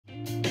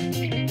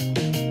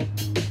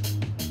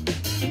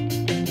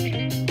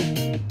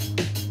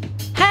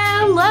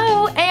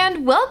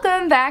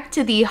welcome back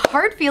to the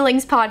Hard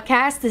Feelings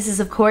podcast. This is,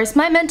 of course,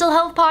 my mental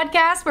health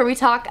podcast where we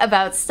talk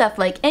about stuff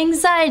like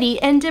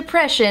anxiety and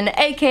depression,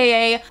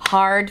 aka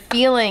hard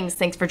feelings.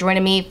 Thanks for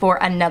joining me for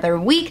another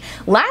week.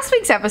 Last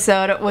week's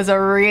episode was a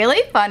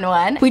really fun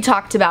one. We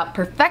talked about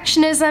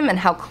perfectionism and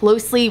how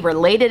closely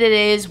related it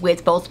is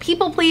with both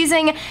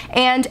people-pleasing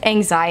and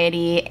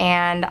anxiety,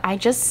 and I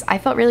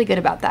felt really good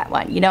about that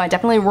one. You know, I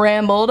definitely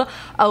rambled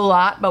a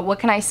lot, but what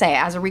can I say?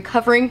 As a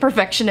recovering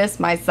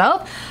perfectionist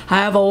myself, I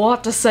have a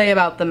lot to say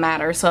about the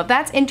matter, so if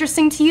that's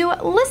interesting to you,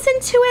 listen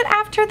to it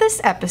after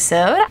this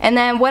episode. And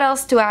then what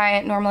else do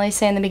I normally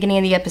say in the beginning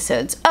of the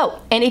episodes?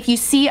 Oh, and if you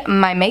see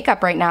my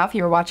makeup right now, if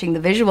you're watching the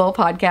visual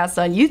podcast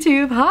on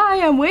YouTube,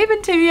 hi, I'm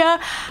waving to you.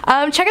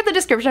 Check out the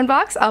description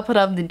box. I'll put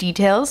up the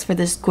details for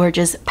this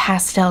gorgeous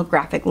pastel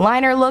graphic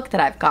liner look that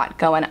I've got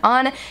going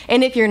on.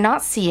 And if you're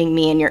not seeing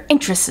me and your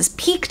interest is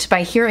piqued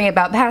by hearing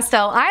about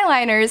pastel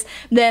eyeliners,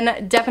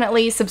 then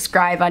definitely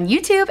subscribe on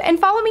YouTube and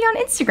follow me on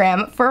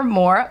Instagram for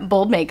more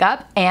bold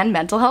makeup and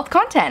mental health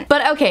content.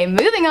 But okay,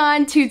 moving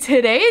on to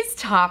today's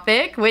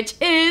topic, which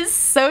is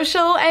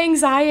social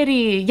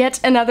anxiety. Yet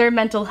another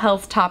mental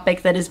health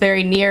topic that is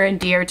very near and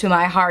dear to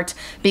my heart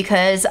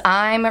because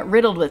I'm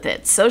riddled with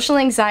it. Social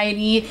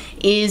anxiety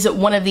is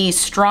one of the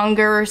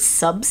stronger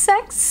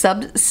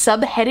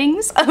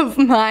subheadings of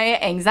my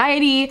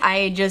anxiety.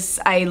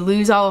 I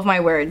lose all of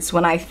my words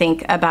when I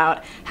think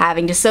about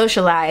having to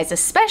socialize,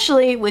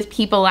 especially with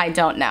people I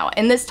don't know.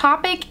 And this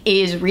topic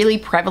is really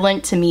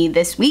prevalent to me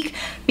this week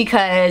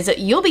because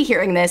you'll be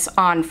hearing this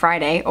on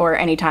Friday or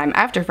anytime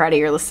after Friday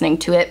you're listening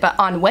to it, but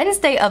on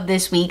Wednesday of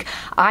this week,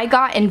 I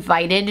got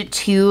invited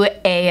to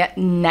a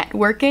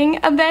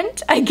networking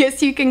event, I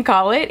guess you can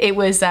call it. It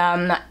was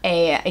a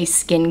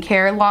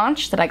skincare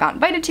launch that I got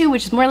invited to,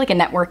 which is more like a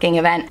networking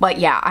event. But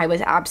yeah, I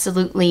was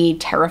absolutely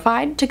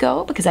terrified to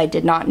go because I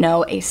did not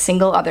know a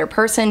single other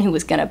person who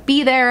was gonna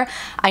be there.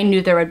 I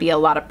knew there would be a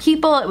lot of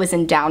people. It was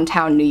in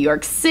downtown New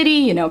York City,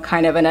 you know,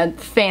 kind of in a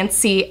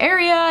fancy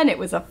area, and it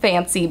was a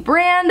fancy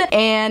brand,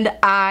 and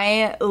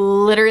I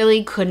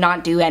literally could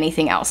not do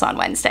anything else on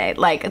Wednesday,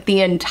 like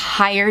the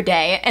entire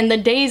day, and the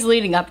days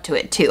leading up to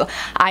it too.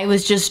 I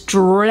was just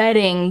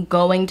dreading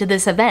going to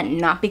this event,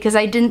 not because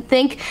I didn't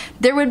think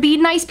there would be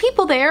nice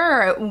people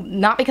there, or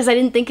not because I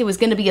didn't think it was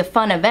going to be a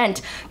fun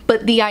event,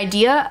 but the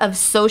idea of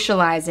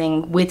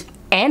socializing with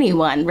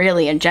anyone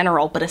really in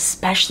general, but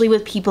especially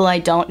with people I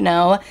don't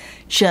know,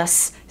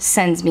 just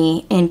sends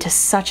me into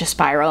such a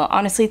spiral.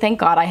 Honestly, thank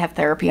God I have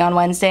therapy on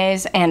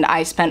Wednesdays, and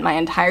I spent my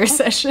entire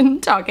session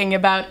talking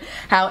about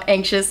how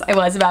anxious I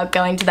was about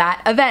going to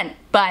that event.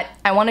 But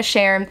I want to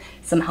share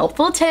some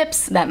helpful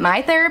tips that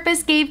my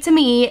therapist gave to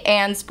me,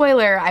 and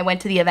spoiler, I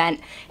went to the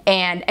event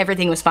and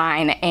everything was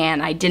fine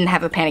and I didn't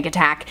have a panic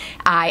attack.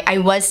 I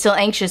was still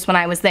anxious when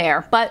I was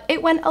there, but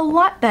it went a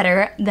lot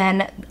better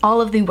than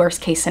all of the worst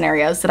case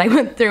scenarios that I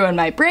went through in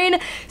my brain.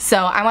 So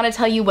I want to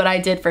tell you what I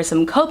did for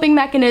some coping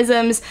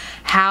mechanisms,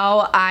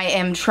 how I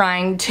am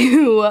trying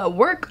to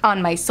work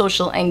on my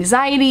social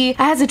anxiety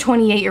as a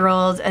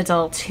 28-year-old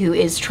adult who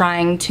is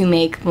trying to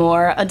make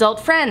more adult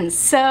friends.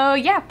 So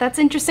yeah, if that's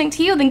interesting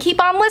to you, then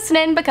keep on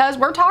listening because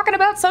we're talking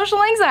about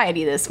social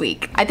anxiety this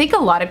week. I think a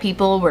lot of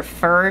people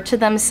refer to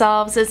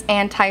themselves as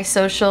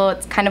antisocial.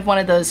 It's kind of one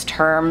of those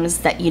terms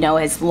that, you know,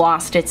 has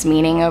lost its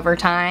meaning over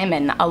time,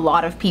 and a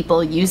lot of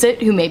people use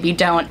it who maybe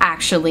don't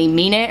actually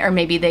mean it, or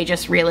maybe they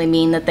just really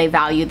mean that they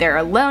value their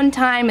alone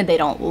time and they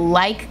don't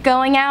like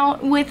going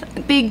out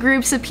with big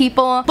groups of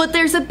people. But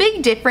there's a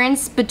big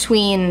difference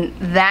between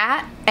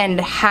that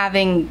and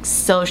having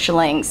social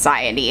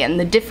anxiety, and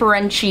the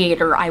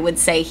differentiator I would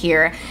say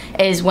here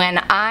is when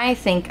I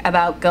think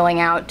about going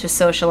out to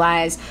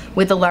socialize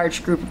with a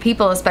large group of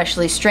people,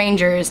 especially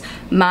strangers,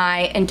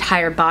 my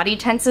entire body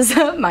tenses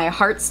up, my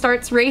heart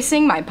starts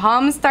racing, my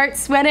palms start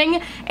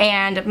sweating,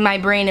 and my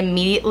brain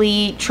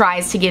immediately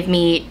tries to give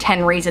me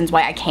 10 reasons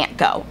why I can't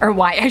go, or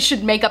why I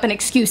should make up an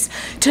excuse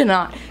to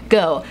not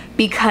go,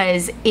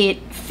 because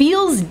it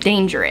feels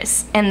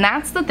dangerous. And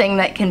that's the thing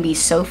that can be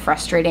so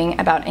frustrating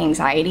about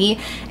anxiety,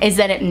 is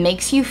that it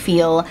makes you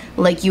feel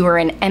like you are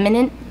in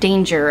imminent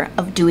danger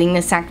of doing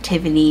this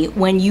activity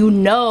when you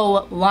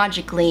know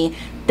logically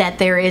that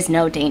there is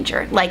no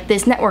danger. Like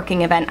this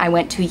networking event I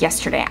went to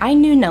yesterday, I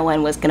knew no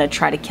one was gonna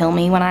try to kill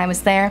me when I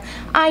was there.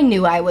 I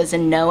knew I was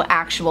in no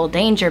actual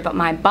danger, but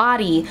my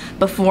body,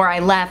 before I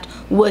left,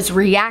 was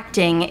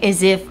reacting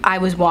as if I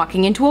was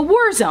walking into a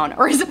war zone,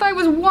 or as if I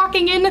was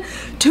walking into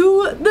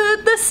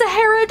the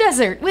Sahara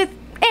Desert with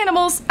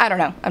animals. I don't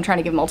know, I'm trying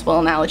to give multiple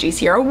analogies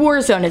here. A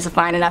war zone is a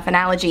fine enough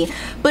analogy,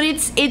 but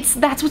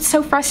that's what's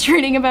so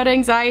frustrating about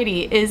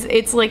anxiety, is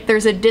it's like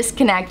there's a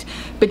disconnect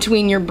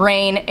between your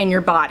brain and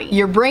your body.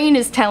 Your brain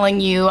is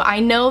telling you, I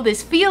know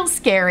this feels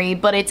scary,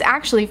 but it's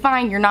actually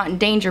fine, you're not in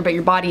danger, but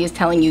your body is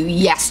telling you,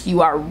 yes,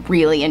 you are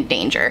really in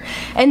danger.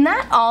 And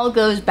that all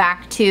goes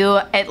back to,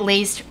 at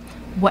least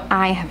what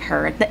I have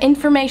heard, the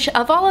information,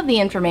 of all of the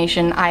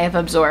information I have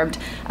absorbed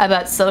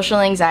about social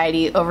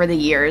anxiety over the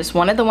years,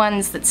 one of the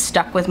ones that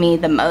stuck with me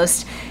the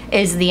most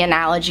is the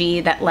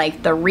analogy that,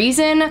 like, the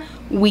reason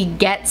we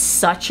get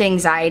such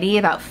anxiety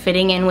about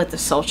fitting in with the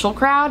social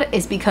crowd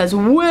is because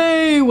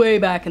way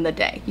back in the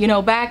day, you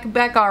know, back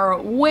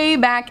our way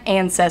back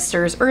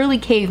ancestors, early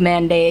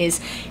caveman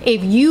days,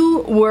 if you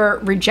were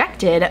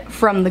rejected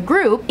from the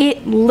group,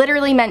 it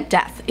literally meant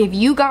death. If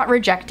you got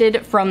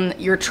rejected from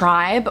your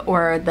tribe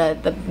or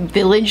the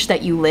village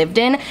that you lived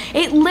in,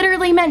 it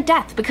literally meant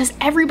death because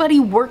everybody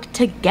worked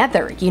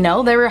together, you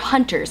know? There were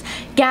hunters,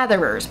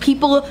 gatherers,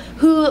 people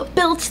who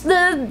built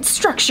the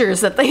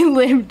structures that they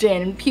lived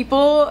in,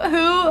 people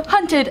who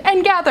hunted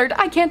and gathered.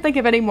 I can't think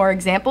of any more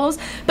examples,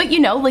 but you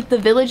know, like the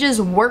villages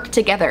worked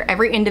together.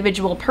 Every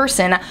individual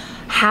person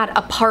had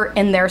a part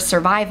in their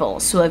survival.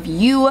 So if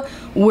you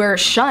were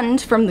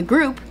shunned from the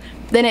group,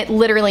 then it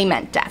literally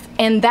meant death.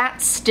 And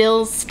that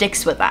still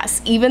sticks with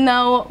us. Even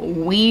though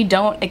we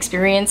don't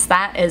experience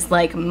that as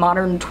like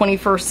modern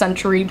 21st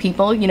century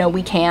people, you know,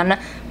 we can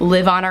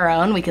live on our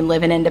own, we can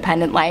live an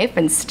independent life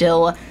and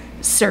still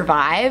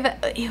survive,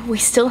 we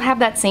still have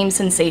that same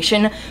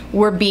sensation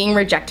where being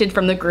rejected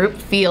from the group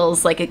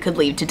feels like it could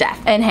lead to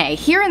death. And hey,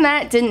 hearing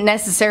that didn't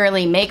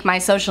necessarily make my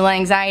social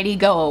anxiety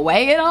go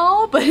away at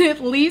all, but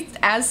at least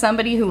as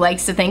somebody who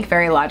likes to think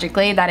very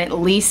logically, that at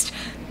least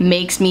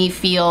makes me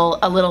feel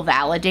a little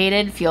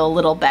validated, feel a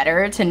little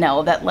better to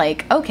know that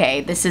like,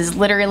 okay, this is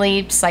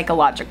literally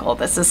psychological.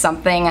 This is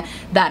something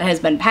that has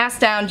been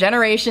passed down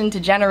generation to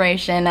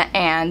generation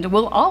and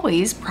will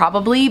always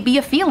probably be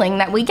a feeling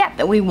that we get,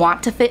 that we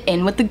want to fit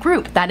in with the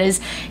group. That is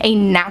a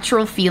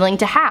natural feeling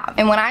to have.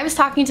 And when I was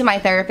talking to my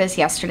therapist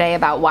yesterday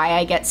about why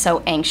I get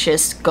so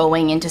anxious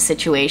going into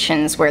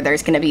situations where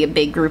there's gonna be a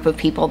big group of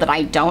people that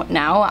I don't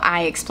know,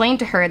 I explained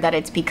to her that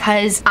it's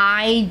because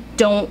I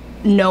don't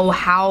know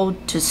how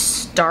to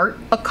start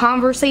a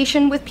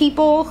conversation with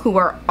people who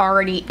are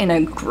already in a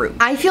group.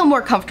 I feel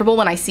more comfortable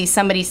when I see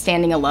somebody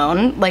standing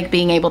alone, like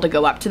being able to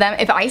go up to them.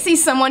 If I see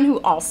someone who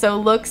also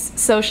looks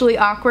socially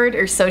awkward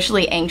or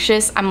socially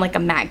anxious, I'm like a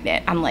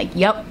magnet. I'm like,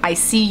 yep, I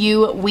see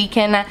you, we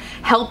can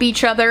help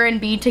each other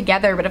and be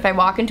together. But if I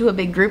walk into a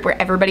big group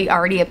where everybody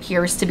already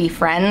appears to be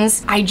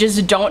friends, I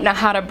just don't know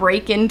how to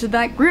break into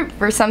that group.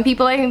 For some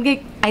people, I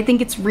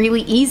think it's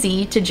really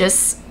easy to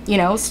just, you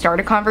know, start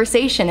a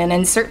conversation and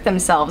insert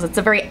themselves. It's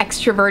a very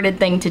extroverted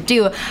thing to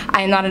do.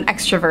 I am not an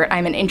extrovert,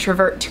 I'm an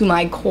introvert to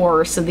my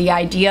core, so the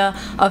idea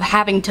of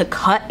having to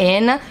cut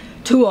in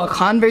to a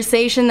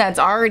conversation that's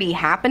already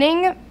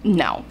happening,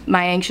 no.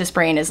 My anxious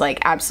brain is like,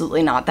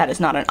 absolutely not. That is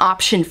not an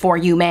option for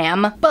you,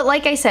 ma'am. But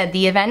like I said,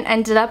 the event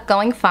ended up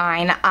going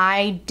fine.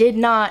 I did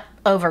not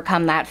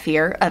overcome that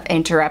fear of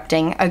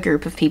interrupting a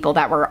group of people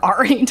that were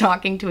already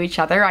talking to each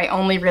other. I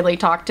only really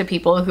talked to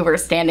people who were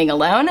standing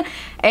alone,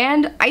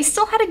 and I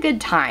still had a good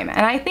time.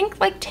 And I think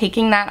like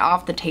taking that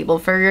off the table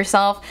for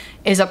yourself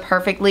is a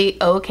perfectly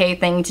okay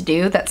thing to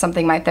do. That's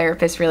something my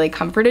therapist really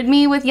comforted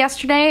me with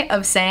yesterday,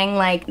 of saying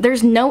like,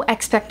 there's no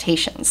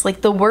expectations.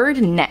 Like the word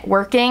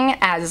networking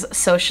as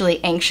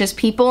socially anxious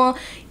people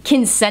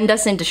can send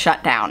us into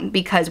shutdown,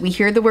 because we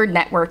hear the word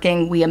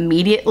networking, we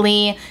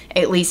immediately,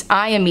 at least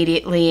I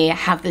immediately,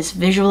 have this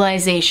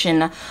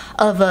visualization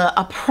of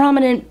a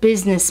prominent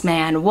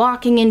businessman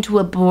walking into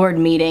a board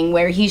meeting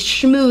where he's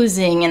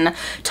schmoozing and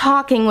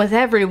talking with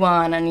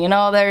everyone, and you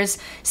know, there's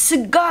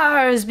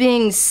cigars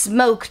being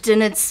smoked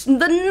and it's the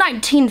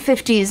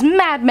 1950s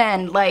Mad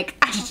Men. Like,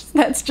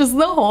 that's just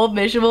the whole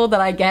visual that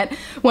I get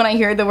when I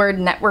hear the word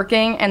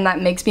networking, and that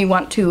makes me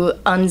want to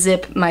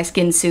unzip my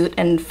skin suit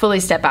and fully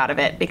step out of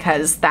it,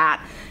 because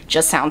that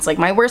just sounds like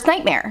my worst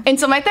nightmare. And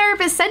so my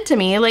therapist said to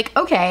me, like,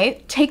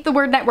 okay, take the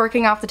word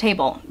networking off the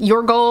table.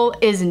 Your goal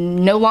is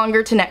no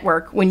longer to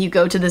network when you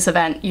go to this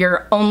event.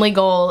 Your only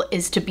goal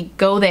is to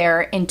go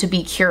there and to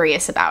be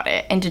curious about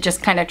it, and to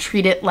just kind of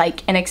treat it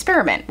like an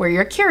experiment where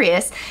you're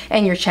curious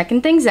and you're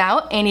checking things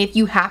out. And if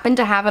you happen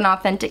to have an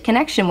authentic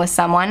connection with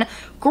someone,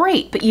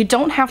 great, but you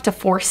don't have to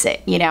force it,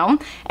 you know?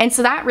 And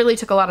so that really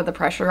took a lot of the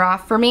pressure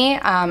off for me,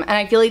 and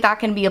I feel like that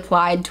can be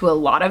applied to a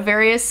lot of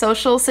various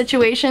social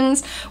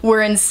situations,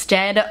 where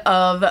instead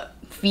of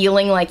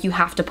feeling like you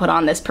have to put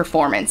on this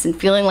performance and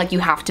feeling like you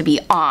have to be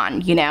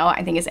on, you know?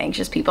 I think as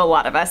anxious people, a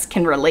lot of us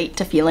can relate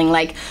to feeling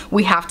like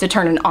we have to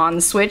turn an on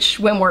switch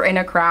when we're in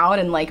a crowd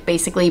and like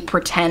basically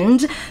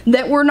pretend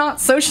that we're not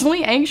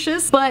socially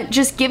anxious. But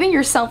just giving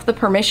yourself the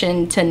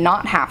permission to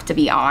not have to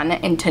be on,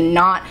 and to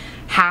not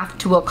have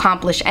to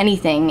accomplish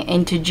anything,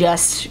 and to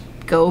just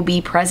go be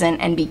present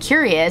and be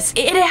curious,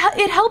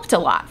 it helped a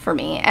lot for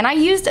me. And I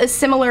used a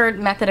similar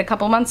method a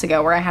couple months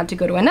ago, where I had to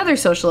go to another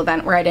social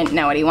event where I didn't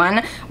know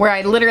anyone, where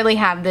I literally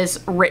have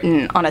this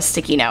written on a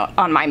sticky note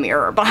on my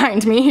mirror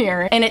behind me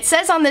here. And it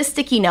says on this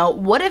sticky note,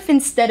 what if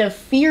instead of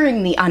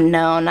fearing the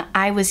unknown,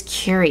 I was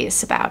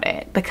curious about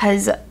it?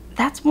 Because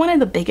that's one of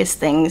the biggest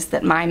things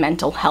that my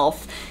mental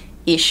health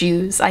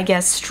issues, I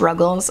guess,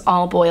 struggles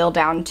all boil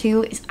down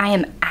to, is I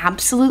am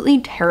absolutely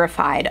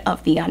terrified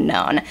of the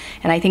unknown.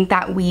 And I think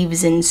that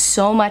weaves in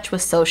so much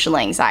with social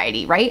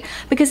anxiety, right?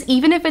 Because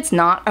even if it's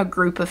not a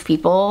group of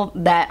people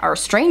that are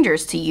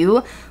strangers to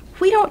you,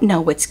 we don't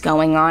know what's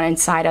going on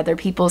inside other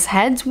people's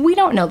heads. We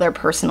don't know their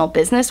personal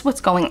business,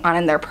 what's going on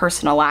in their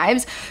personal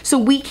lives. So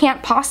we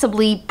can't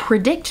possibly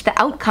predict the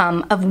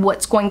outcome of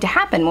what's going to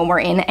happen when we're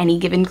in any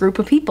given group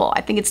of people.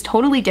 I think it's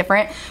totally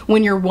different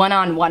when you're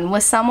one-on-one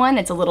with someone.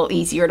 It's a little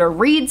easier to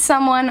read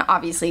someone.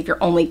 Obviously, if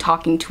you're only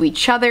talking to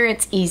each other,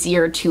 it's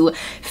easier to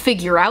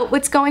figure out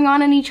what's going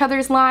on in each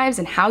other's lives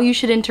and how you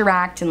should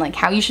interact and like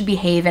how you should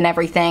behave and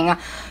everything.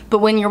 But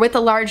when you're with a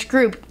large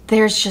group,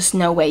 there's just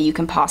no way you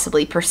can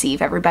possibly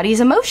perceive everybody's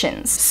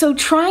emotions. So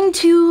trying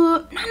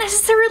to not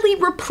necessarily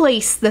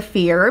replace the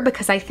fear,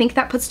 because I think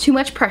that puts too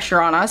much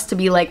pressure on us to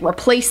be like,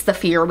 replace the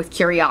fear with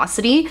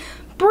curiosity.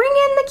 Bring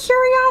in the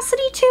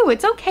curiosity too.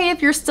 It's okay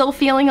if you're still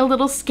feeling a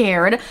little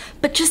scared,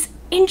 but just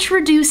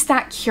introduce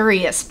that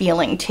curious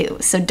feeling too.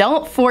 So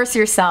don't force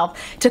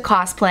yourself to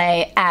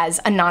cosplay as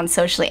a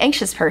non-socially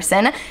anxious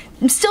person.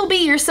 Still be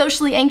your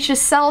socially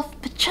anxious self,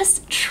 but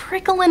just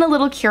trickle in a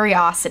little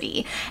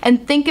curiosity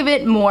and think of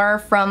it more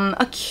from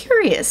a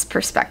curious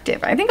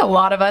perspective. I think a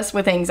lot of us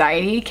with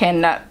anxiety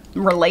can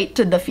relate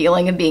to the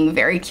feeling of being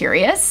very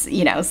curious.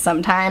 You know,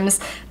 sometimes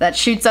that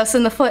shoots us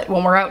in the foot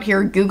when we're out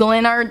here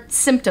Googling our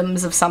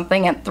symptoms of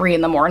something at 3 in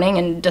the morning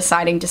and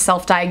deciding to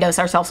self-diagnose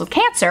ourselves with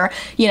cancer.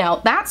 You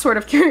know, that sort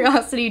of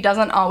curiosity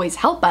doesn't always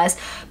help us,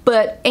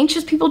 but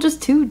anxious people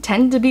just too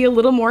tend to be a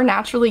little more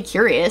naturally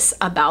curious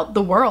about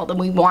the world, and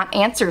we want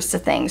answers to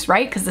things,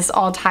 right? Because this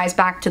all ties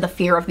back to the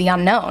fear of the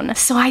unknown.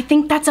 So I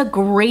think that's a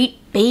great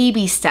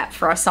baby step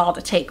for us all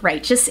to take,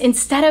 right? Just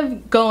instead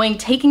of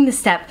taking the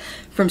step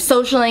from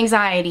social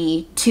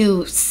anxiety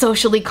to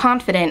socially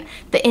confident,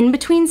 the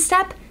in-between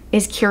step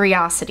is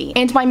curiosity.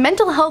 And my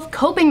mental health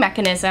coping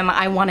mechanism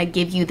I want to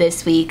give you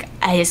this week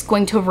is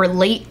going to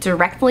relate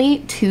directly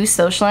to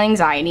social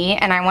anxiety,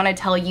 and I want to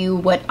tell you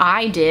what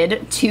I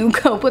did to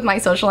cope with my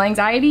social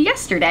anxiety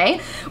yesterday,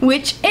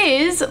 which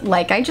is,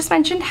 like I just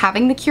mentioned,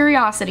 having the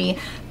curiosity.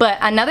 But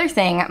another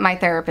thing my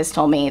therapist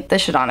told me,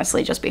 this should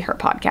honestly just be her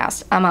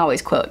podcast. I'm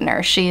always quoting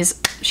her.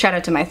 Shout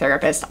out to my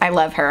therapist, I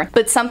love her.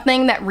 But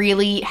something that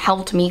really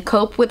helped me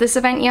cope with this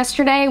event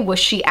yesterday was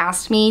she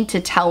asked me to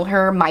tell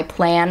her my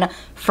plan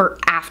for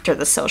after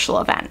the social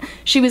event.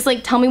 She was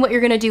like, tell me what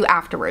you're gonna do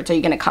afterwards. Are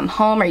you gonna come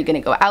home? Are you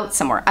gonna go out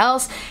somewhere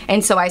else?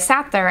 And so I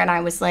sat there and I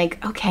was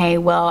like, okay,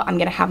 well, I'm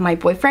gonna have my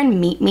boyfriend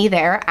meet me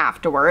there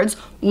afterwards,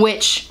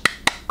 which,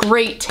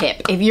 great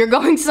tip. If you're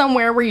going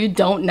somewhere where you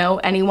don't know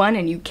anyone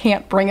and you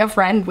can't bring a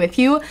friend with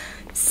you,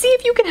 see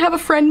if you can have a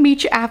friend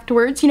meet you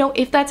afterwards. You know,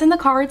 if that's in the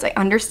cards, I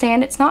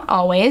understand it's not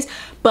always,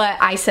 but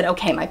I said,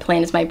 okay, my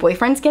plan is my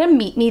boyfriend's gonna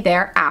meet me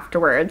there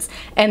afterwards,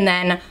 and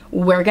then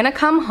we're gonna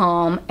come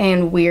home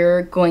and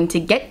we're going to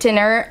get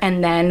dinner,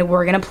 and then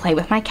we're gonna play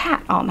with my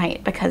cat all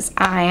night, because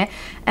I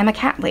am a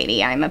cat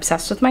lady. I'm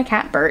obsessed with my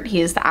cat, Bert. He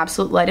is the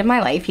absolute light of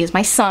my life. He is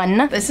my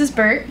son. This is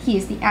Bert. He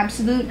is the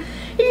absolute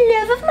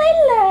love of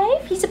my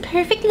life. He's a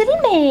perfect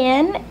little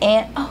man,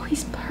 and oh,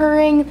 he's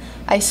purring.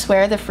 I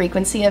swear the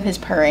frequency of his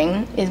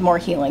purring is more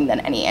healing than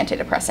any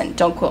antidepressant.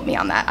 Don't quote me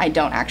on that. I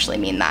don't actually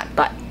mean that,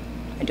 but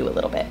I do a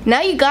little bit.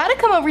 Now you gotta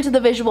come over to the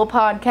visual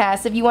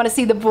podcast if you want to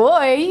see the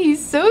boy.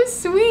 He's so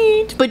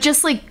sweet. But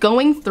just like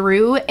going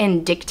through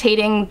and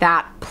dictating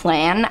that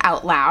plan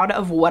out loud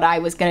of what I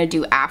was gonna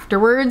do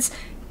afterwards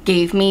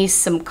gave me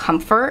some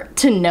comfort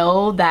to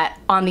know that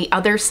on the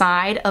other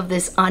side of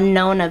this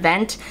unknown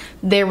event,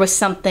 there was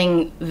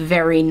something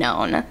very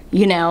known,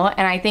 you know?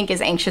 And I think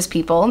as anxious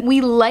people, we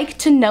like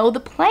to know the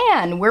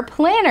plan. We're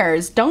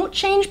planners. Don't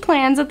change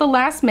plans at the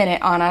last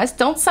minute on us.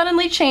 Don't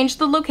suddenly change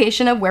the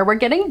location of where we're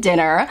getting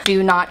dinner.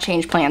 Do not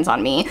change plans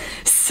on me.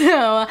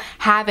 So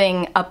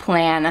having a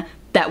plan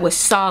that was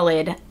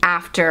solid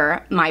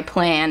after my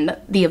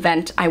plan, the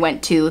event I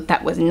went to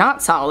that was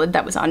not solid,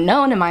 that was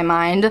unknown in my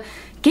mind,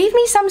 gave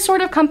me some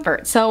sort of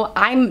comfort. So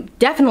I'm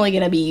definitely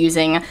gonna be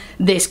using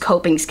this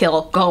coping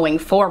skill going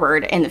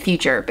forward in the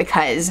future,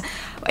 because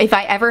if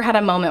I ever had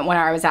a moment when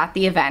I was at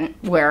the event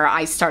where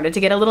I started to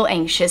get a little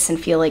anxious and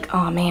feel like,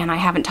 oh man, I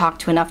haven't talked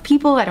to enough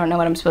people, I don't know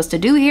what I'm supposed to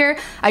do here,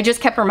 I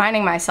just kept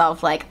reminding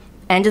myself, like,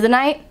 end of the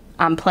night,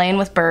 I'm playing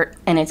with Bert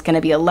and it's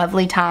gonna be a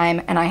lovely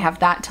time, and I have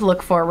that to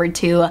look forward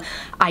to.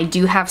 I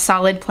do have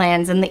solid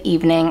plans in the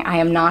evening. I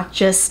am not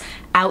just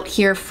out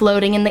here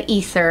floating in the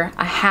ether.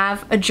 I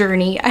have a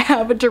journey, I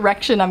have a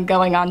direction I'm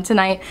going on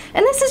tonight,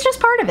 and this is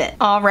just part of it.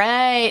 All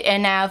right,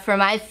 and now for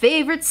my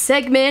favorite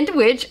segment,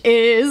 which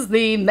is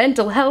the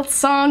mental health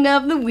song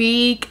of the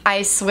week.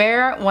 I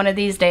swear one of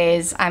these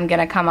days I'm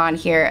gonna come on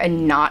here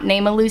and not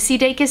name a Lucy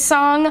Dacus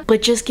song,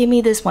 but just give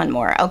me this one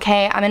more,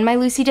 okay? I'm in my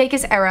Lucy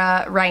Dacus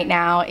era right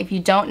now. If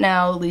you don't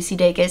know, Lucy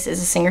Dacus is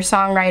a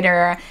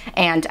singer-songwriter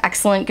and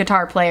excellent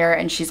guitar player,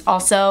 and she's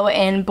also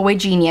in Boy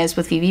Genius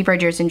with Phoebe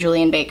Bridgers and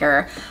Julian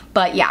Baker.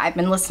 But yeah, I've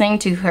been listening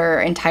to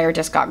her entire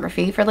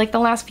discography for like the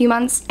last few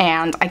months,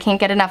 and I can't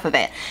get enough of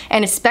it.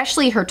 And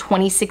especially her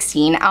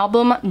 2016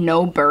 album,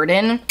 No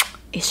Burden.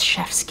 is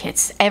Chef's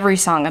Kiss. Every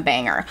song a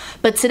banger.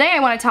 But today I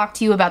want to talk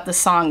to you about the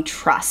song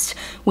Trust,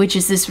 which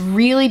is this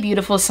really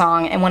beautiful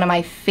song, and one of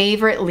my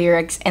favorite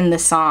lyrics in the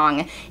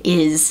song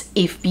is,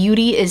 "If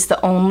beauty is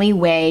the only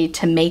way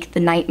to make the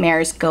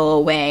nightmares go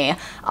away,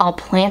 I'll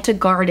plant a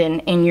garden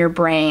in your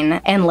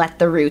brain and let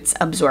the roots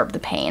absorb the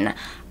pain."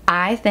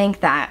 I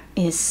think that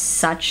is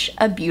such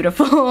a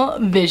beautiful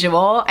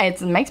visual. It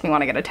makes me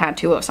want to get a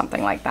tattoo of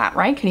something like that,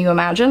 right? Can you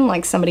imagine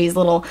like somebody's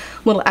little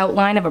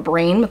outline of a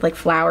brain with like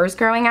flowers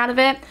growing out of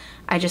it?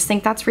 I just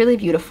think that's really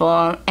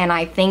beautiful, and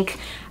I think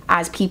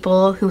as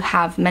people who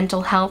have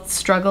mental health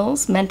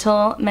struggles,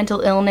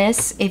 mental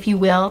illness, if you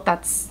will,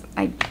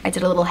 I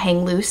did a little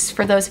hang loose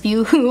for those of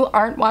you who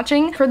aren't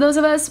watching. For those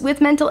of us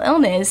with mental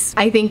illness,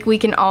 I think we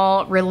can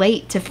all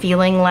relate to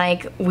feeling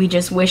like we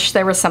just wish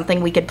there was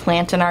something we could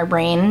plant in our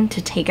brain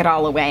to take it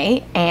all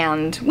away,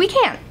 and we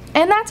can't.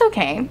 And that's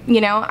okay,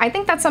 you know? I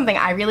think that's something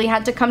I really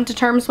had to come to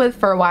terms with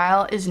for a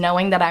while, is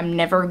knowing that I'm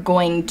never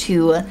going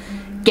to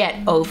get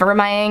over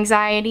my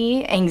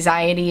anxiety.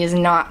 Anxiety is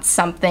not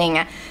something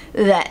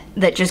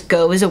that just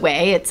goes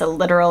away. It's a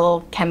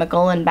literal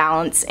chemical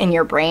imbalance in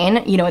your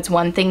brain. You know, it's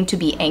one thing to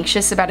be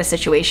anxious about a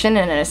situation,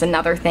 and it's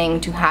another thing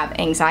to have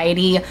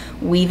anxiety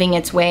weaving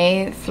its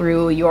way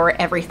through your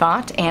every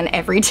thought and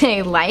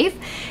everyday life.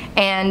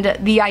 And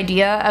the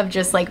idea of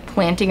just like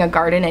planting a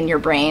garden in your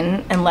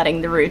brain and letting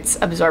the roots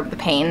absorb the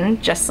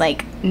pain just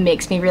like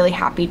makes me really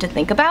happy to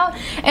think about.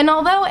 And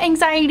although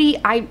anxiety,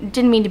 I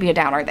didn't mean to be a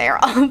downer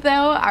there,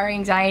 although our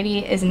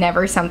anxiety is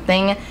never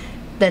something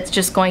that's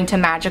just going to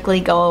magically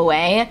go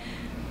away,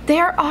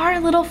 there are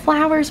little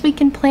flowers we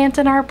can plant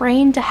in our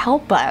brain to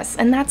help us,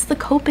 and that's the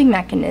coping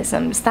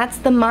mechanisms, that's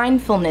the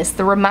mindfulness,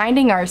 the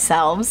reminding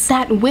ourselves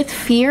that with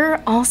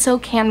fear also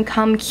can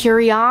come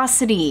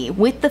curiosity.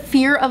 With the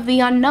fear of the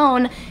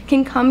unknown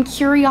can come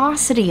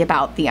curiosity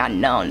about the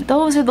unknown.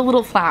 Those are the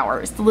little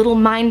flowers, the little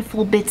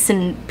mindful bits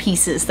and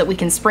pieces that we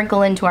can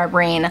sprinkle into our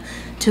brain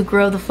to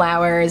grow the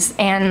flowers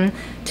and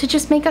to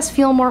just make us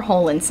feel more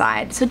whole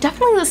inside. So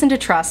definitely listen to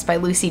Trust by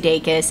Lucy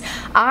Dacus.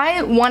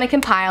 I want to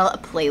compile a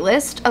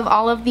playlist of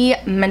all of the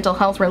mental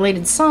health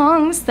related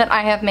songs that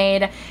I have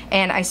made,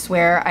 and I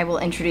swear I will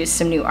introduce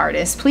some new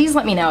artists. Please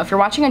let me know. If you're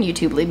watching on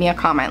YouTube, leave me a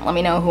comment. Let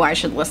me know who I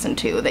should listen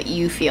to that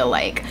you feel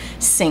like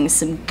sings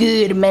some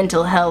good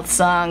mental health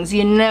songs.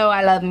 You know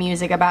I love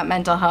music about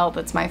mental health.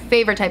 It's my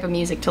favorite type of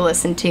music to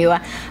listen to.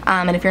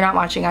 And if you're not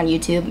watching on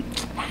YouTube,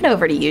 head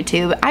over to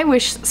YouTube. I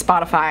wish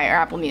Spotify or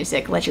Apple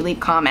Music let you leave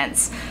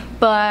comments.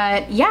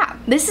 But yeah,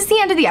 this is the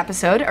end of the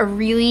episode, a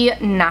really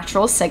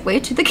natural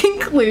segue to the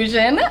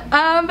conclusion.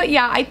 But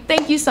yeah, I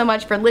thank you so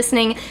much for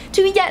listening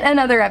to yet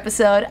another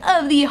episode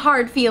of the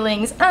Hard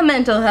Feelings, a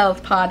mental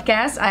health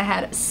podcast. I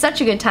had such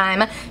a good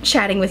time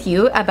chatting with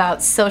you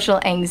about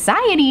social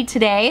anxiety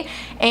today,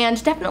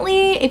 and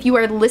definitely if you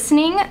are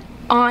listening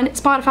on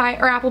Spotify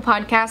or Apple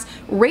Podcasts,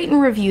 rate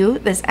and review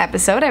this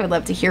episode. I would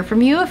love to hear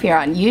from you. If you're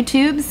on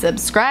YouTube,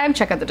 subscribe,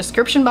 check out the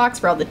description box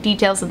for all the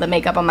details of the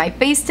makeup on my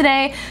face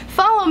today.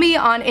 Follow me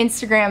on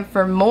Instagram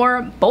for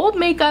more bold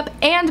makeup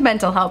and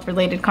mental health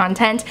related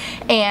content.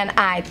 And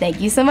I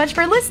thank you so much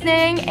for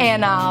listening,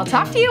 and I'll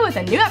talk to you with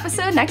a new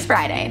episode next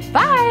Friday.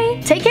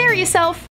 Bye! Take care of yourself!